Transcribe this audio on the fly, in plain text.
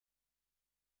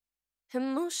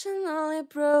Emotionally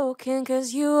broken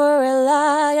cause you were a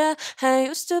liar. I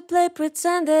used to play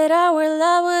pretend that our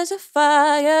love was a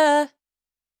fire.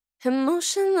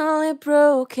 Emotionally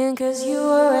broken cause you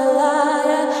were a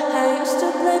liar. I used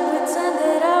to play pretend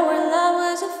that our love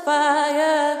was a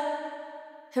fire.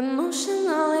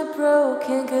 Emotionally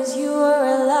broken cause you were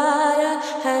a liar.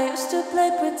 I used to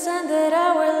play pretend that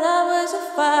our love was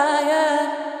a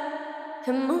fire.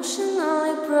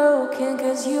 Emotionally broken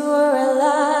cause you were a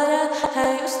liar.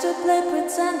 I used to play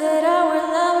pretend that our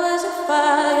love was a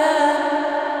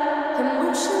fire.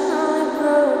 Emotionally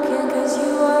broken cause you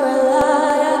were a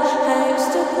liar. I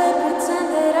used to play pretend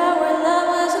that our love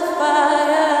was a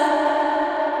fire.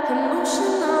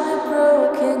 Emotionally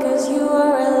broken cause you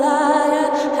were a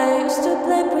liar. I used to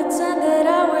play pretend that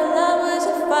our love was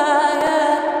a fire.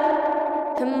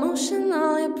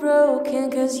 Emotionally broken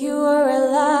cause you were a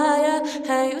liar.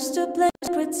 I used to play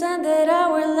pretend that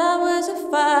our love was a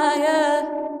fire.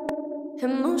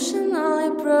 Emotionally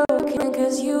broken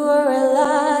cause you were a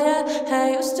liar.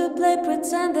 I used to play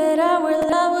pretend that our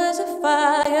love was a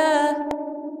fire.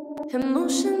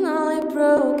 Emotionally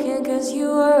broken cause you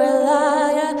were a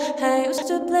liar. I used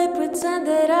to play pretend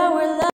that our love